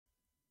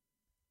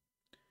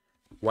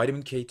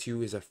Vitamin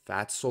K2 is a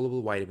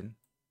fat-soluble vitamin,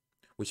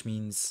 which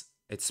means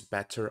it's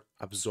better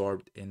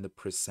absorbed in the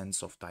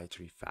presence of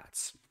dietary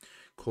fats.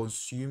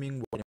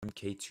 Consuming vitamin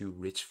K2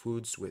 rich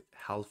foods with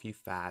healthy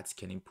fats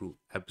can improve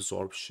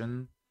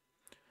absorption.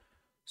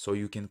 So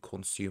you can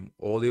consume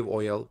olive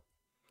oil,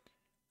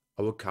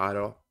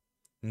 avocado,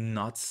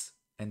 nuts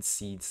and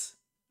seeds,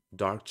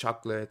 dark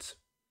chocolate,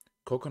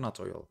 coconut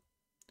oil,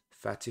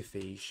 fatty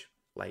fish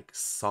like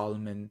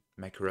salmon,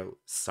 mackerel,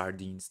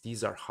 sardines.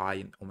 These are high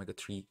in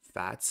omega-3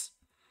 fats,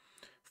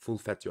 full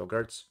fat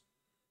yogurts.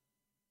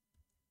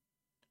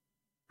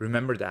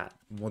 Remember that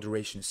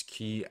moderation is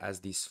key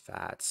as these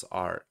fats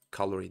are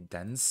calorie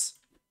dense.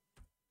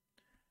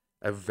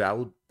 A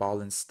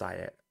well-balanced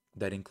diet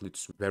that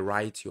includes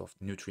variety of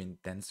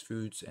nutrient-dense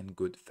foods and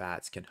good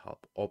fats can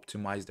help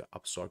optimize the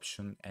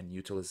absorption and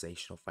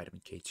utilization of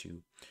vitamin K2,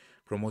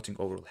 promoting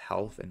overall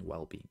health and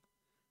well-being.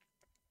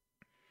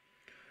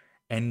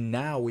 And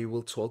now we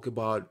will talk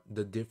about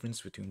the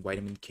difference between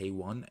vitamin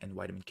K1 and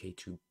vitamin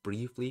K2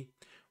 briefly.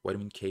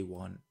 Vitamin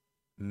K1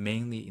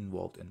 mainly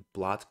involved in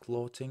blood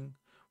clotting,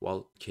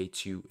 while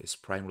K2 is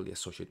primarily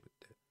associated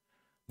with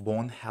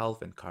bone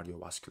health and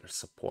cardiovascular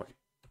support.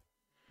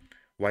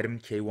 Vitamin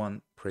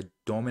K1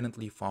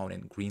 predominantly found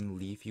in green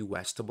leafy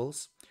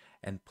vegetables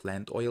and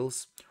plant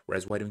oils,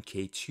 whereas vitamin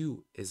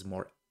K2 is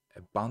more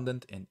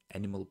abundant in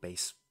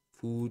animal-based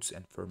foods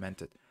and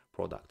fermented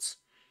products.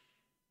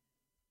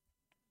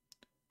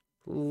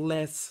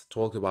 Let's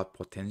talk about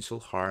potential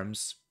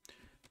harms.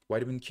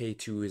 Vitamin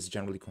K2 is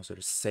generally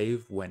considered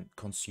safe when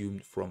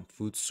consumed from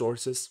food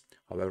sources.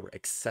 However,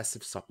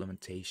 excessive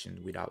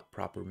supplementation without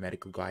proper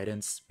medical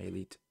guidance may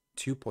lead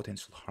to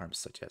potential harms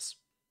such as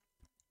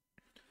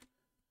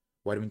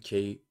vitamin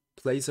K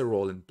plays a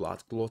role in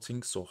blood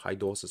clotting, so high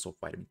doses of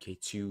vitamin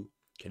K2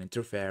 can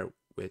interfere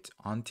with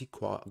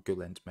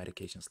anticoagulant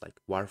medications like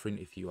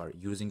warfarin if you are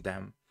using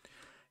them.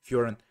 If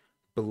you're on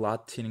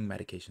blood thinning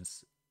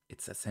medications,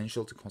 it's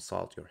essential to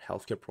consult your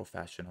healthcare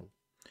professional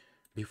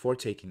before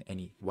taking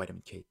any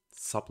vitamin K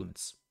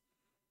supplements.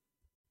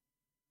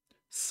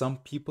 Some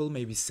people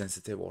may be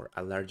sensitive or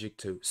allergic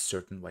to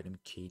certain vitamin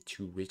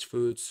K2 rich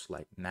foods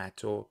like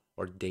natto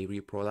or dairy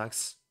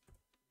products.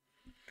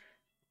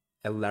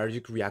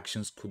 Allergic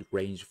reactions could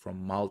range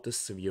from mild to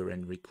severe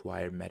and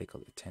require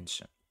medical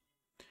attention.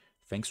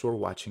 Thanks for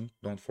watching.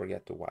 Don't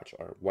forget to watch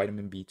our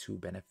vitamin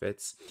B2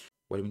 benefits,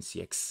 vitamin C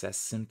excess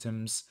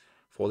symptoms,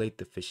 folate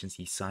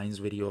deficiency signs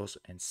videos,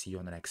 and see you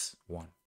on the next one.